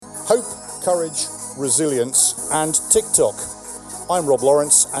hope, courage, resilience, and TikTok. I'm Rob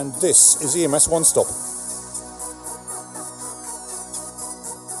Lawrence, and this is EMS One Stop.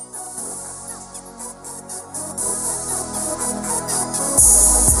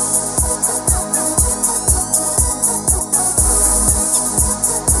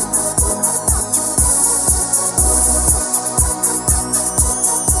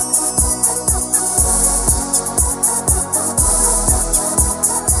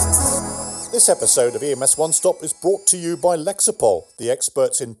 This episode of EMS One Stop is brought to you by Lexipol, the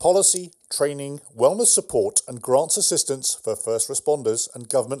experts in policy, training, wellness support and grants assistance for first responders and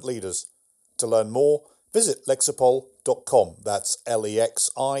government leaders. To learn more, visit lexipol.com. That's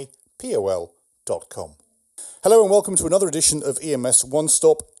lexipol.com. Hello and welcome to another edition of EMS One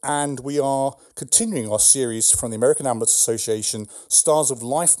Stop, and we are continuing our series from the American Ambulance Association Stars of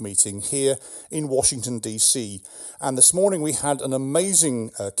Life meeting here in Washington, D.C. And this morning we had an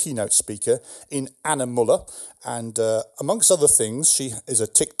amazing keynote speaker in Anna Muller, and amongst other things, she is a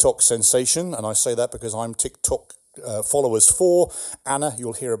TikTok sensation, and I say that because I'm TikTok followers for Anna,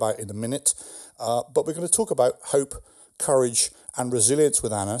 you'll hear about in a minute. But we're going to talk about hope, courage, and resilience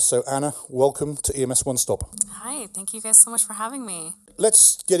with Anna. So Anna, welcome to EMS One Stop. Hi, thank you guys so much for having me.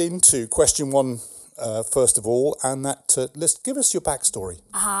 Let's get into question one first of all, and let's give us your backstory.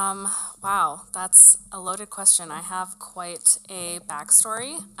 Wow, that's a loaded question. I have quite a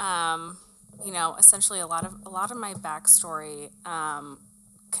backstory. Essentially a lot of my backstory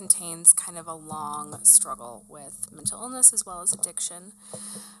contains kind of a long struggle with mental illness as well as addiction.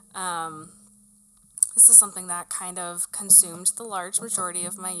 This is something that kind of consumed the large majority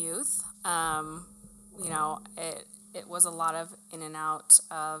of my youth. It was a lot of in and out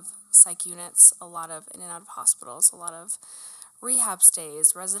of psych units, a lot of in and out of hospitals, a lot of rehab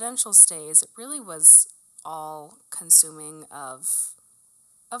stays, residential stays. It really was all consuming of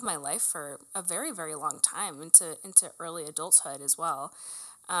my life for a very, very long time, into early adulthood as well.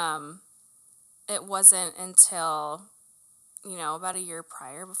 It wasn't until about a year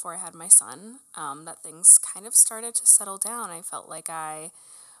prior, before I had my son, that things kind of started to settle down. I felt like I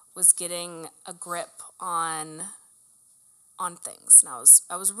was getting a grip on things, and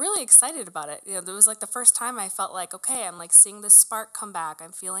I was really excited about it. It was like the first time I felt like, okay, I'm like seeing this spark come back.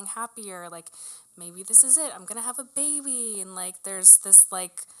 I'm feeling happier. Like maybe this is it. I'm gonna have a baby, and like there's this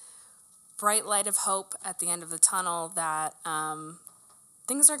like bright light of hope at the end of the tunnel that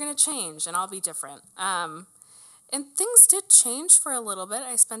things are gonna change and I'll be different. And things did change for a little bit.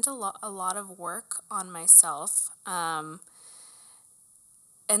 I spent a lot of work on myself.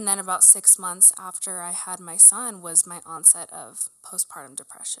 And then about 6 months after I had my son was my onset of postpartum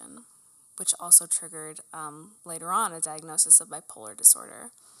depression, which also triggered later on a diagnosis of bipolar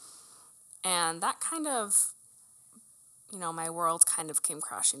disorder. And that kind of, my world kind of came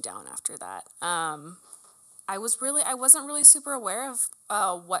crashing down after that. I wasn't really super aware of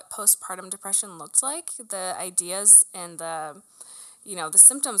what postpartum depression looked like. The ideas and the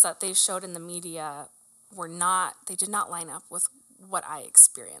symptoms that they showed in the media they did not line up with what I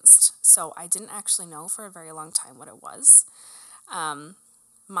experienced. So I didn't actually know for a very long time what it was.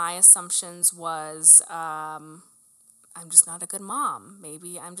 My assumptions was, I'm just not a good mom.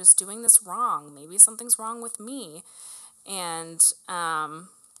 Maybe I'm just doing this wrong. Maybe something's wrong with me. And,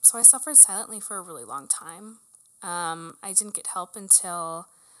 so I suffered silently for a really long time. I didn't get help until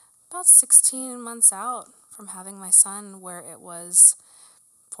about 16 months out from having my son, where it was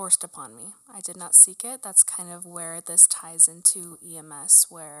forced upon me. I did not seek it. That's kind of where this ties into EMS,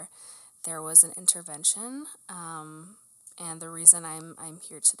 where there was an intervention. And the reason I'm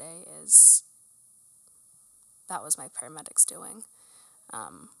here today is that was my paramedics doing.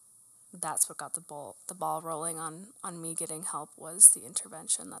 That's what got the ball rolling on me getting help, was the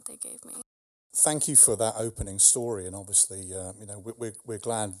intervention that they gave me. Thank you for that opening story, and obviously, we're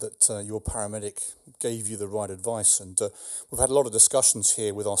glad that your paramedic gave you the right advice. And we've had a lot of discussions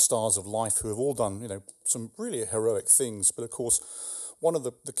here with our stars of life who have all done, some really heroic things. But of course, one of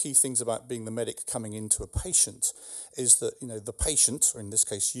the key things about being the medic coming into a patient is that, the patient, or in this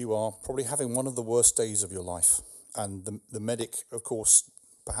case you, are probably having one of the worst days of your life. And the medic, of course,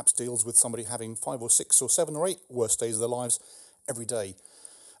 perhaps deals with somebody having 5 or 6 or 7 or 8 worst days of their lives every day.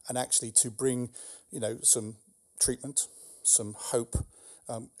 And actually to bring, some treatment, some hope.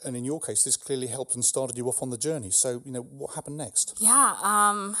 And in your case, this clearly helped and started you off on the journey. So, what happened next? Yeah,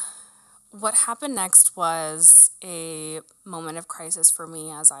 what happened next was a moment of crisis for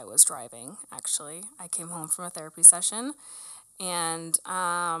me as I was driving, actually. I came home from a therapy session, and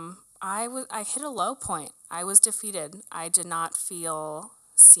I hit a low point. I was defeated. I did not feel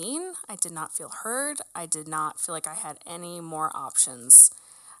seen. I did not feel heard. I did not feel like I had any more options.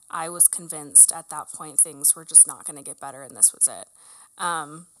 I was convinced at that point things were just not going to get better and this was it.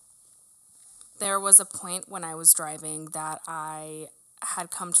 There was a point when I was driving that I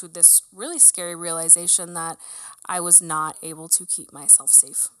had come to this really scary realization that I was not able to keep myself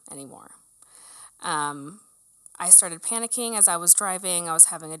safe anymore. I started panicking as I was driving. I was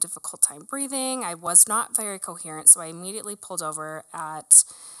having a difficult time breathing. I was not very coherent, so I immediately pulled over at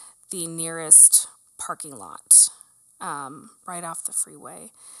the nearest parking lot, right off the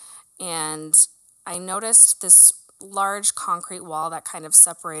freeway. And I noticed this large concrete wall that kind of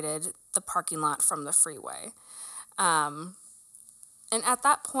separated the parking lot from the freeway. And at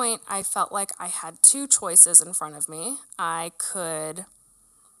that point, I felt like I had two choices in front of me. I could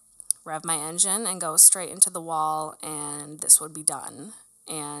rev my engine and go straight into the wall, and this would be done.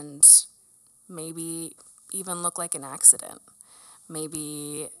 And maybe even look like an accident.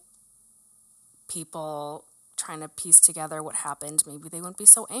 Maybe people trying to piece together what happened, maybe they wouldn't be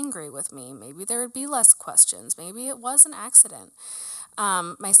so angry with me. Maybe there would be less questions. Maybe it was an accident.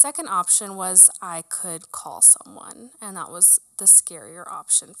 My second option was I could call someone, and that was the scarier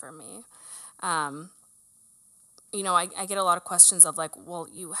option for me. I get a lot of questions of like, well,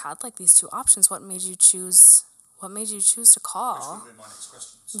 you had like these two options. What made you choose? What made you choose to call? Which would be my next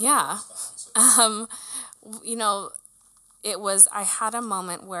question. So Yeah. It was, I had a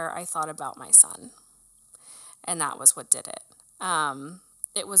moment where I thought about my son, and that was what did it.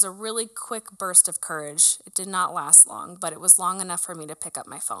 It was a really quick burst of courage. It did not last long, but it was long enough for me to pick up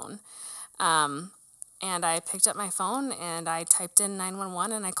my phone. And I picked up my phone and I typed in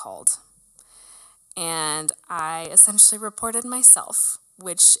 911 and I called. And I essentially reported myself,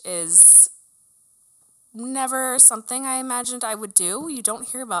 which is never something I imagined I would do. You don't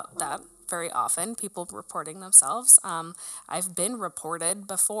hear about that very often, people reporting themselves. I've been reported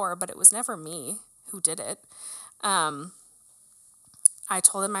before, but it was never me who did it. I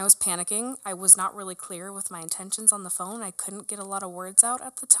told him I was panicking. I was not really clear with my intentions on the phone. I couldn't get a lot of words out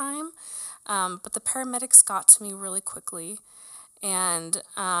at the time. But the paramedics got to me really quickly. And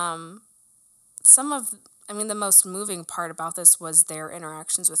the most moving part about this was their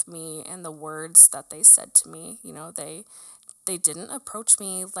interactions with me and the words that they said to me. They didn't approach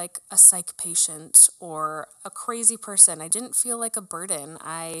me like a psych patient or a crazy person. I didn't feel like a burden.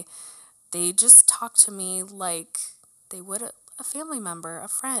 They just talked to me like they would a family member, a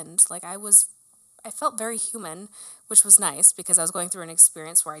friend. Like I felt very human, which was nice because I was going through an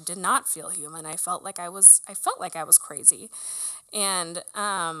experience where I did not feel human. I felt like I was crazy. And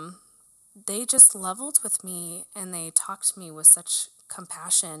they just leveled with me and they talked to me with such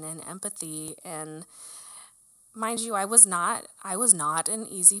compassion and empathy. And mind you, I was not an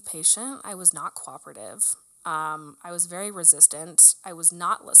easy patient. I was not cooperative. I was very resistant. I was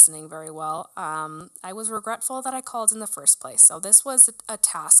not listening very well. I was regretful that I called in the first place. So this was a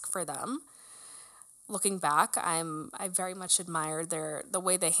task for them. Looking back, I very much admired the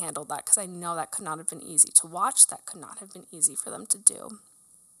way they handled that because I know that could not have been easy to watch. That could not have been easy for them to do.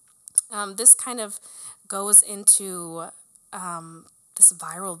 This kind of goes into this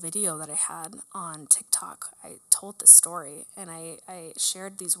viral video that I had on TikTok. I told this story and I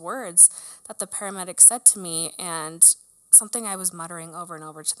shared these words that the paramedic said to me, and something I was muttering over and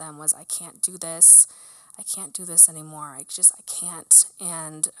over to them was, I can't do this. I can't do this anymore. I can't.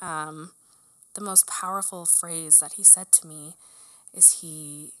 And the most powerful phrase that he said to me is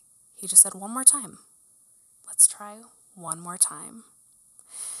he just said, one more time. Let's try one more time.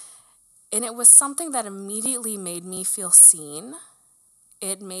 And it was something that immediately made me feel seen.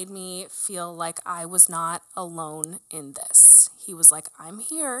 It made me feel like I was not alone in this. He was like, I'm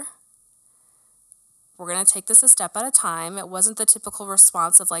here. We're going to take this a step at a time. It wasn't the typical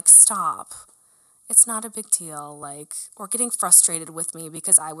response of like, stop. It's not a big deal, or getting frustrated with me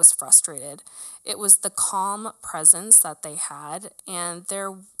because I was frustrated. It was the calm presence that they had and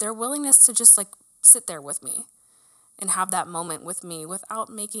their willingness to just sit there with me and have that moment with me without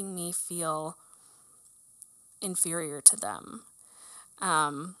making me feel inferior to them.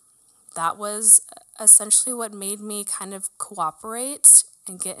 That was essentially what made me kind of cooperate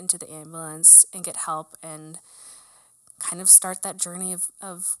and get into the ambulance and get help and kind of start that journey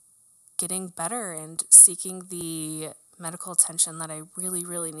of getting better and seeking the medical attention that I really,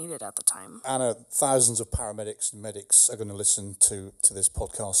 really needed at the time. Anna, thousands of paramedics and medics are going to listen to this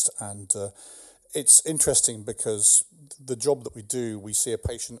podcast, and it's interesting because the job that we do, we see a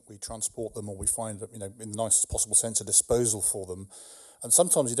patient, we transport them, or we find, in the nicest possible sense, a disposal for them. And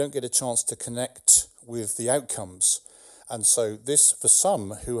sometimes you don't get a chance to connect with the outcomes. And so this, for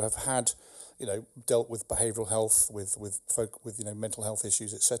some who have had, dealt with behavioural health, with folk with mental health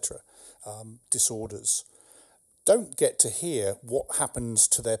issues, etc., disorders, don't get to hear what happens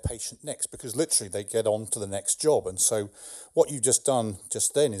to their patient next, because literally they get on to the next job. And so what you've just done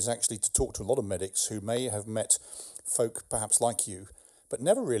just then is actually to talk to a lot of medics who may have met folk perhaps like you, but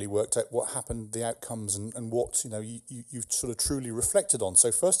never really worked out what happened, the outcomes, and what you've sort of truly reflected on.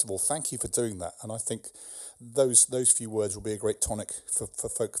 So first of all, thank you for doing that. And I think those few words will be a great tonic for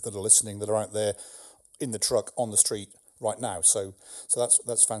folk that are listening, that are out there in the truck, on the street right now. So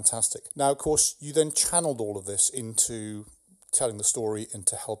that's fantastic. Now, of course, you then channeled all of this into telling the story,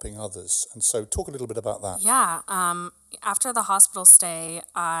 into helping others. And so talk a little bit about that. Yeah. After the hospital stay,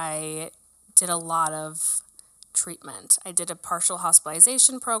 I did a lot of treatment. I did a partial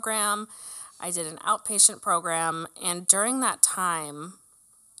hospitalization program. I did an outpatient program. And during that time,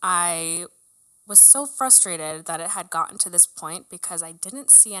 I was so frustrated that it had gotten to this point because I didn't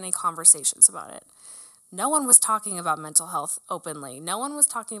see any conversations about it. No one was talking about mental health openly. No one was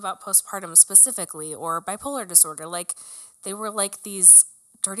talking about postpartum specifically or bipolar disorder. Like, they were like these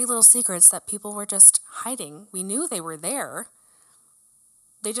dirty little secrets that people were just hiding. We knew they were there.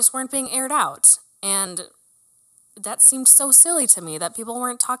 They just weren't being aired out. And that seemed so silly to me that people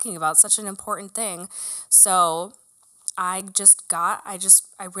weren't talking about such an important thing. So I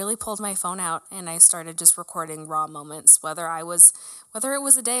really pulled my phone out and I started just recording raw moments, whether it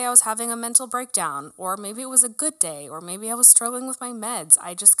was a day I was having a mental breakdown, or maybe it was a good day, or maybe I was struggling with my meds.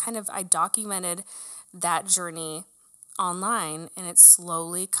 I documented that journey online, and it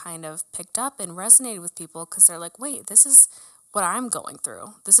slowly kind of picked up and resonated with people because they're like, wait, this is what I'm going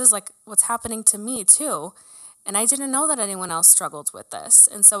through. This is like what's happening to me too. And I didn't know that anyone else struggled with this.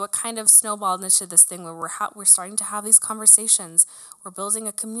 And so it kind of snowballed into this thing where we're starting to have these conversations. We're building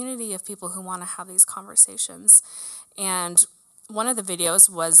a community of people who want to have these conversations. And one of the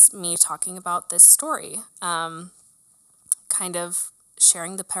videos was me talking about this story, kind of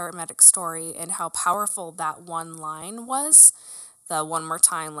sharing the paramedic story and how powerful that one line was, the one more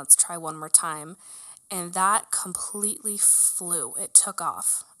time, let's try one more time. And that completely flew. It took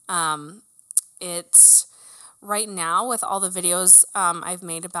off. Right now, with all the videos I've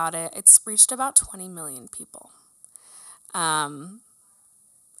made about it, it's reached about 20 million people, and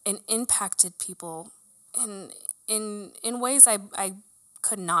impacted people in ways I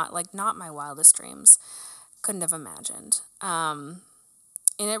could not, like, not my wildest dreams, couldn't have imagined. And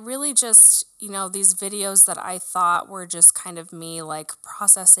it really just, these videos that I thought were just kind of me, like,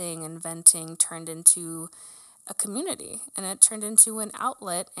 processing and venting, turned into a community, and it turned into an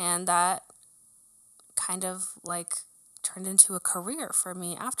outlet, and that kind of like turned into a career for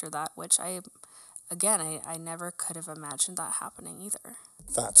me after that, which I never could have imagined that happening either.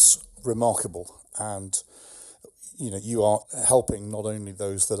 That's remarkable. And you are helping not only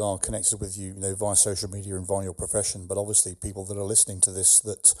those that are connected with you, via social media and via your profession, but obviously people that are listening to this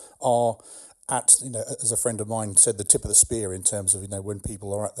that are at, as a friend of mine said, the tip of the spear in terms of, when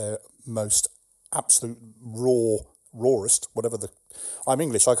people are at their most absolute rawest, whatever I'm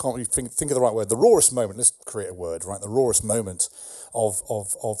English, I can't really think of the right word, the rawest moment, let's create a word, right, the rawest moment of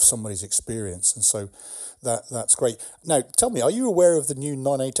somebody's experience. And so that's great. Now, tell me, are you aware of the new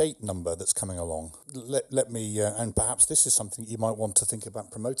 988 number that's coming along? Let me, and perhaps this is something you might want to think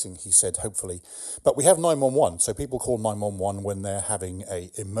about promoting, he said, hopefully. But we have 911, so people call 911 when they're having an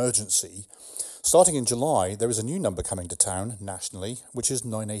emergency. Starting in July, there is a new number coming to town nationally, which is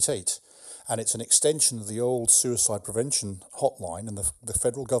 988. And it's an extension of the old suicide prevention hotline, and the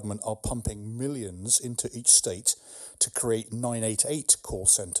federal government are pumping millions into each state to create 988 call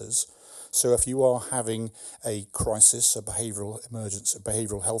centres. So if you are having a crisis, a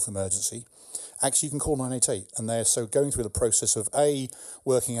behavioural health emergency, actually you can call 988, and they're so going through the process of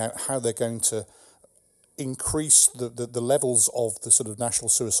working out how they're going to increase the levels of the sort of national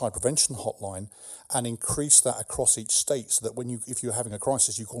suicide prevention hotline and increase that across each state, so that if you're having a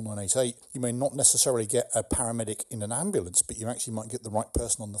crisis, you call 988, you may not necessarily get a paramedic in an ambulance, but you actually might get the right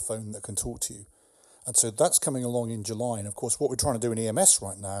person on the phone that can talk to you. And so that's coming along in July. And of course, what we're trying to do in EMS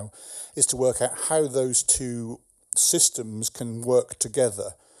right now is to work out how those two systems can work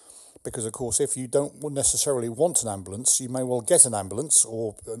together. Because, of course, if you don't necessarily want an ambulance, you may well get an ambulance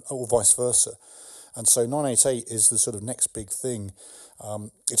or vice versa. And so 988 is the sort of next big thing.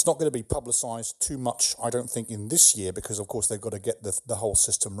 It's not going to be publicised too much, I don't think, in this year, because, of course, they've got to get the whole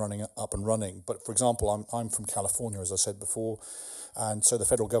system up and running. But, for example, I'm from California, as I said before, and so the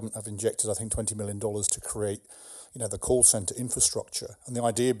federal government have injected, I think, $20 million to create, the call centre infrastructure. And the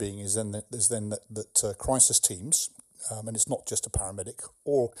idea being is then that crisis teams, and it's not just a paramedic,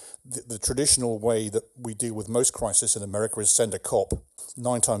 or the traditional way that we deal with most crisis in America is send a cop.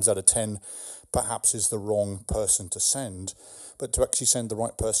 9 times out of 10, perhaps, is the wrong person to send. but to actually send the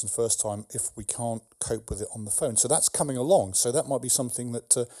right person first time if we can't cope with it on the phone. So that's coming along. So that might be something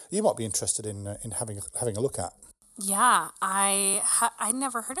that you might be interested in having a look at. Yeah, I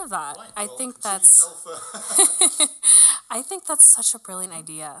never heard of that. Right, I well, think consider that's yourself, I think that's such a brilliant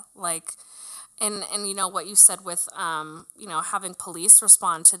idea. Like, and you know what you said with you know, having police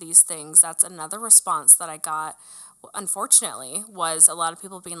respond to these things. That's another response that I got. Unfortunately, was a lot of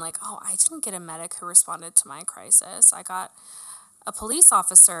people being like, "Oh, I didn't get a medic who responded to my crisis. I got a police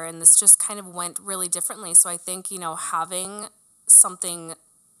officer," and this just kind of went really differently. So I think, you know, having something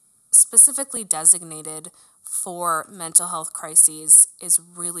specifically designated for mental health crises is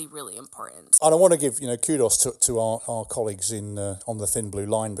really, really important. And I want to give kudos to our colleagues in on the Thin Blue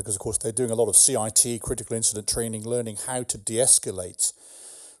Line, because of course they're doing a lot of CIT, critical incident training, learning how to de-escalate.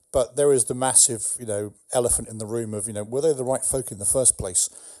 But there is the massive elephant in the room of were they the right folk in the first place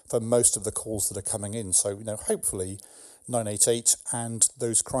for most of the calls that are coming in. So hopefully 988 and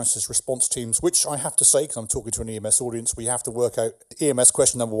those crisis response teams, which I have to say, because I'm talking to an EMS audience, we have to work out EMS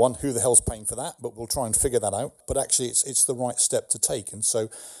question number one, who the hell's paying for that? But we'll try and figure that out. But actually, it's the right step to take. And so,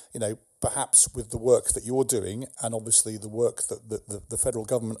 perhaps with the work that you're doing, and obviously the work that the federal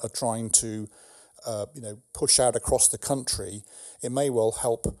government are trying to, push out across the country, it may well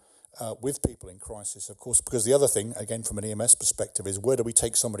help with people in crisis, of course, because the other thing, again, from an EMS perspective, is where do we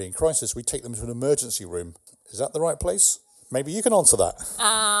take somebody in crisis? We take them to an emergency room. Is that the right place? Maybe you can answer that.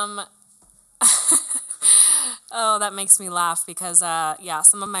 Oh, that makes me laugh because,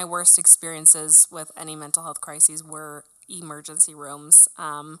 some of my worst experiences with any mental health crises were emergency rooms.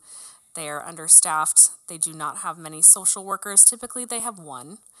 They are understaffed. They do not have many social workers. Typically, they have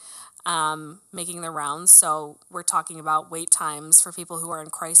one making the rounds. So we're talking about wait times for people who are in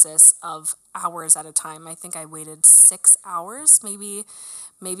crisis of hours at a time. I think I waited 6 hours, maybe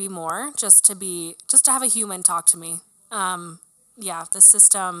more, just to have a human talk to me. The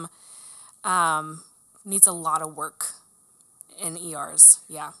system needs a lot of work in ERs.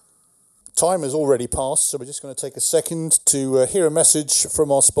 Yeah. Time has already passed, so we're just going to take a second to hear a message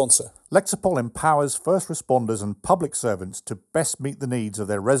from our sponsor. Lexipol empowers first responders and public servants to best meet the needs of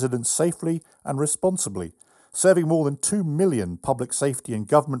their residents safely and responsibly, serving more than 2 million public safety and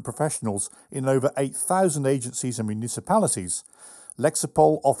government professionals in over 8,000 agencies and municipalities.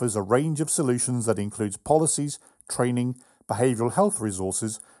 Lexipol offers a range of solutions that includes policies, training, behavioural health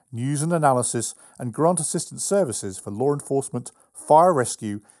resources, news and analysis, and grant assistance services for law enforcement, fire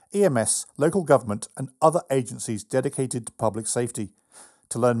rescue, EMS, local government, and other agencies dedicated to public safety.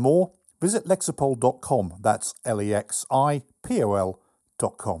 To learn more, visit lexipol.com. That's LEXIPOL.com.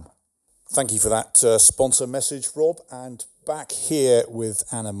 Thank you for that sponsor message, Rob. And back here with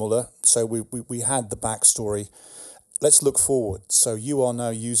Anna Muller. So we had the backstory. Let's look forward. So you are now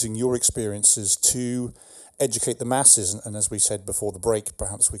using your experiences to educate the masses, and as we said before the break,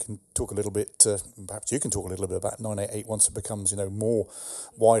 perhaps we can talk a little bit, perhaps you can talk a little bit about 988 once it becomes more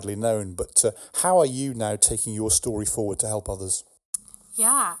widely known, but how are you now taking your story forward to help others?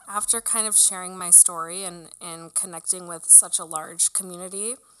 Yeah, after kind of sharing my story and connecting with such a large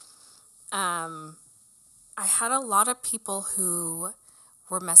community, I had a lot of people who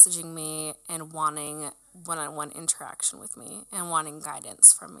were messaging me and wanting one-on-one interaction with me and wanting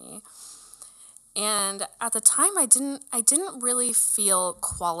guidance from me. And at the time, I didn't really feel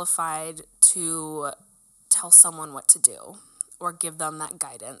qualified to tell someone what to do or give them that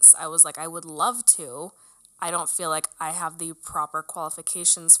guidance. I was like, I would love to. I don't feel like I have the proper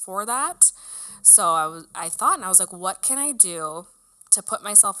qualifications for that. So I thought, and I was like, what can I do to put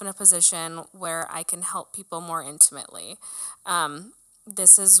myself in a position where I can help people more intimately?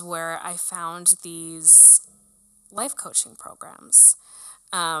 This is where I found these life coaching programs.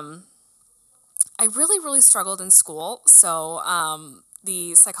 I really, really struggled in school, so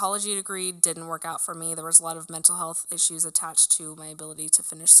the psychology degree didn't work out for me. There was a lot of mental health issues attached to my ability to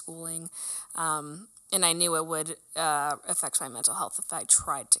finish schooling, and I knew it would affect my mental health if I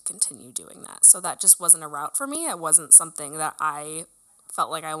tried to continue doing that. So that just wasn't a route for me. It wasn't something that I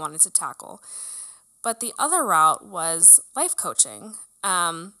felt like I wanted to tackle. But the other route was life coaching.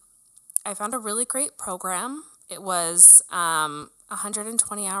 I found a really great program. It was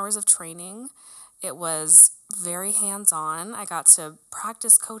 120 hours of training. It was very hands-on. I got to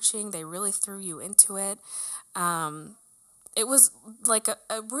practice coaching. They really threw you into it. It was like a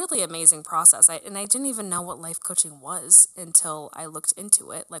really amazing process. I didn't even know what life coaching was until I looked into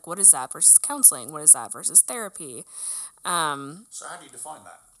it. Like, what is that versus counseling? What is that versus therapy? So how do you define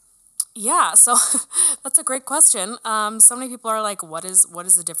that? Yeah, so that's a great question. So many people are like, what is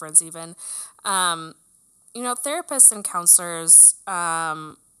the difference even? Therapists and counselors,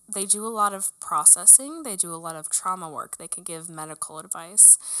 they do a lot of processing. They do a lot of trauma work. They can give medical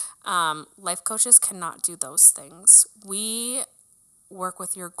advice. Life coaches cannot do those things. We work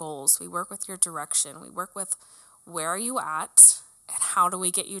with your goals. We work with your direction. We work with where are you at and how do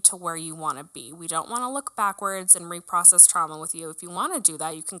we get you to where you want to be. We don't want to look backwards and reprocess trauma with you. If you want to do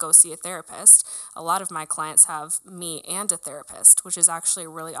that, you can go see a therapist. A lot of my clients have me and a therapist, which is actually a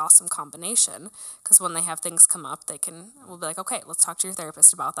really awesome combination, because when they have things come up, we'll be like, okay, let's talk to your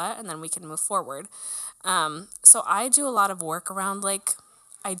therapist about that, and then we can move forward. So I do a lot of work around like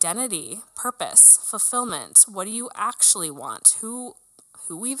identity, purpose, fulfillment. What do you actually want? Who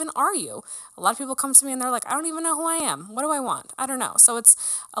even are you? A lot of people come to me and they're like, I don't even know who I am. What do I want? I don't know. So it's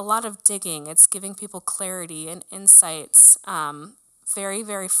a lot of digging. It's giving people clarity and insights, very,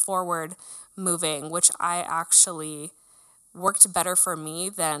 very forward moving, which I actually worked better for me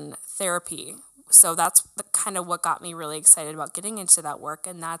than therapy. So that's kind of what got me really excited about getting into that work.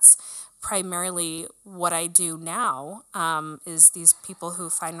 And that's primarily what I do now, is these people who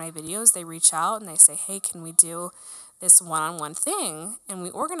find my videos, they reach out and they say, hey, can we do this one-on-one thing? And we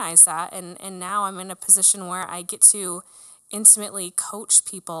organize that. And now I'm in a position where I get to intimately coach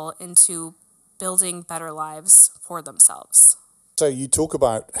people into building better lives for themselves. So you talk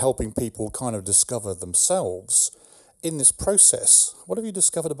about helping people kind of discover themselves. In this process, what have you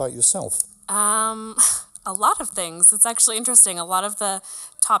discovered about yourself? A lot of things. It's actually interesting. A lot of the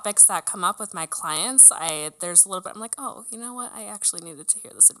topics that come up with my clients, there's a little bit, I'm like, oh, you know what? I actually needed to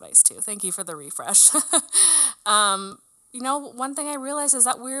hear this advice too. Thank you for the refresh. One thing I realize is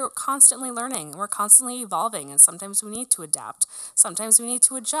that we're constantly learning. We're constantly evolving, and sometimes we need to adapt. Sometimes we need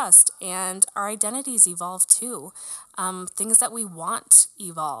to adjust, and our identities evolve too. Things that we want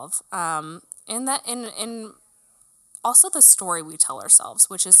evolve. In also the story we tell ourselves,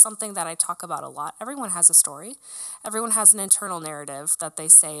 which is something that I talk about a lot. Everyone has a story. Everyone has an internal narrative that they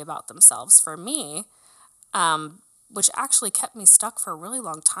say about themselves. For me, which actually kept me stuck for a really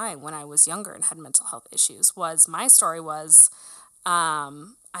long time when I was younger and had mental health issues, was my story was,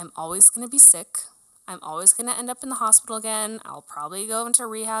 I'm always going to be sick. I'm always going to end up in the hospital again. I'll probably go into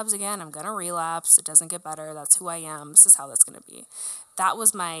rehabs again. I'm going to relapse. It doesn't get better. That's who I am. This is how that's going to be. That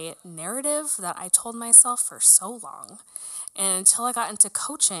was my narrative that I told myself for so long. And until I got into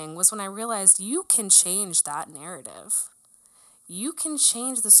coaching was when I realized you can change that narrative. You can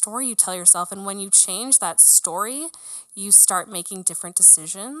change the story you tell yourself. And when you change that story, you start making different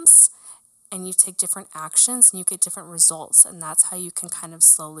decisions and you take different actions and you get different results. And that's how you can kind of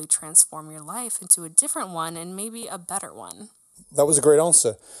slowly transform your life into a different one and maybe a better one. That was a great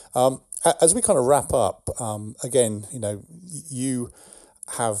answer. As we kind of wrap up, again, you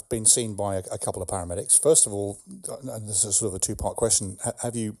have been seen by a couple of paramedics. First of all, and this is sort of a two-part question,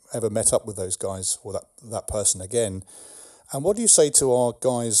 have you ever met up with those guys or that person again? And what do you say to our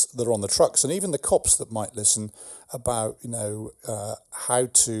guys that are on the trucks and even the cops that might listen about, how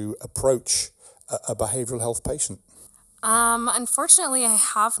to approach a behavioral health patient? Unfortunately, I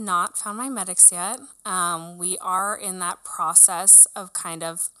have not found my medics yet. We are in that process of kind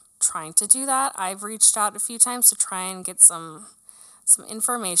of trying to do that. I've reached out a few times to try and get some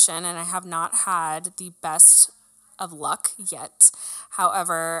information, and I have not had the best of luck yet.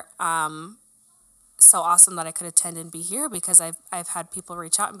 However, so awesome that I could attend and be here, because I've had people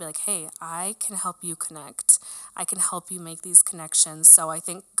reach out and be like, hey, I can help you connect. I can help you make these connections. So I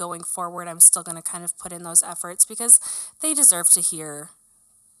think going forward, I'm still going to kind of put in those efforts because they deserve to hear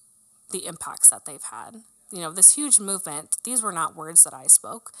the impacts that they've had. This huge movement, these were not words that I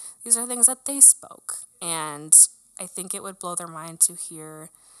spoke. These are things that they spoke. And I think it would blow their mind to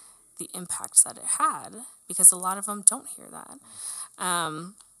hear the impacts that it had, because a lot of them don't hear that.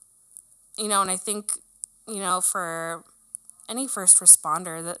 And I think, for any first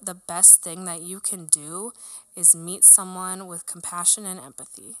responder, the best thing that you can do is meet someone with compassion and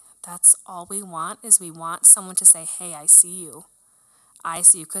empathy. That's all we want, is we want someone to say, hey, I see you. I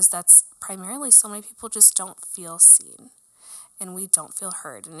see you, because that's primarily so many people just don't feel seen and we don't feel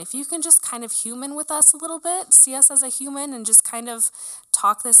heard. And if you can just kind of human with us a little bit, see us as a human and just kind of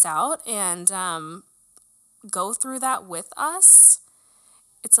talk this out and go through that with us,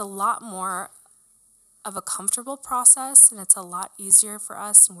 it's a lot more of a comfortable process and it's a lot easier for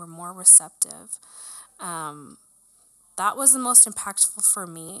us and we're more receptive. That was the most impactful for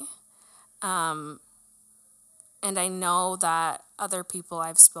me. And I know that other people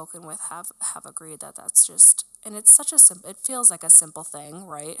I've spoken with have agreed that that's just, and it's such it feels like a simple thing,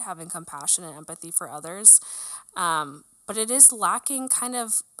 right? Having compassion and empathy for others. But it is lacking kind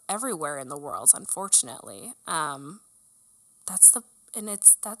of everywhere in the world, unfortunately.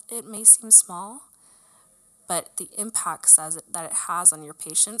 It may seem small, but the impacts that it has on your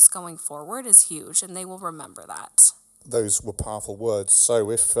patients going forward is huge, and they will remember that. Those were powerful words. So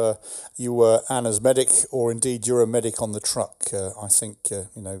if you were Anna's medic, or indeed you're a medic on the truck, I think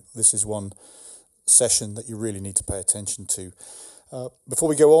this is one session that you really need to pay attention to. Before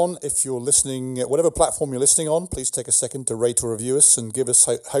we go on, if you're listening, whatever platform you're listening on, please take a second to rate or review us and give us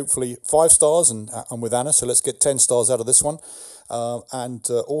hopefully 5 stars and with Anna. So let's get 10 stars out of this one. And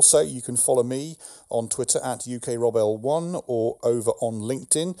also you can follow me on Twitter at UKRobL1 or over on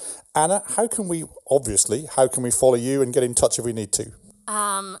LinkedIn. Anna, how can we follow you and get in touch if we need to?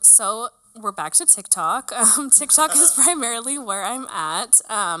 So we're back to TikTok. TikTok is primarily where I'm at.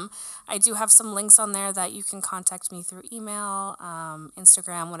 I do have some links on there that you can contact me through email,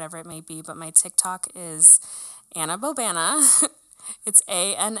 Instagram, whatever it may be. But my TikTok is Anna Bobana. It's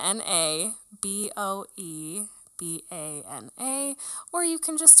ANNABOEBANA, or you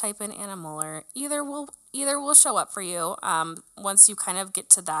can just type in Anna Muller. Either will show up for you. Once you kind of get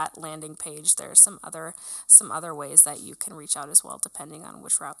to that landing page, there are some other ways that you can reach out as well, depending on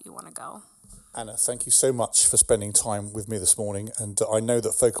which route you want to go. Anna, thank you so much for spending time with me this morning, and I know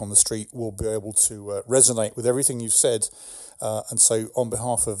that folk on the street will be able to resonate with everything you've said, and so on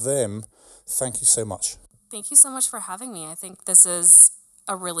behalf of them, thank you so much. Thank you so much for having me. I think this is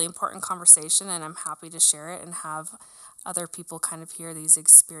a really important conversation, and I'm happy to share it and have other people kind of hear these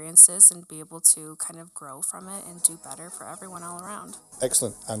experiences and be able to kind of grow from it and do better for everyone all around.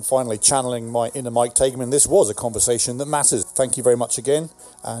 Excellent. And finally, channeling my inner Mike Tageman, this was a conversation that matters. Thank you very much again.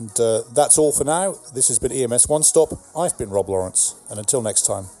 And that's all for now. This has been EMS One Stop. I've been Rob Lawrence. And until next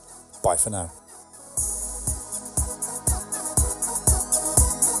time, bye for now.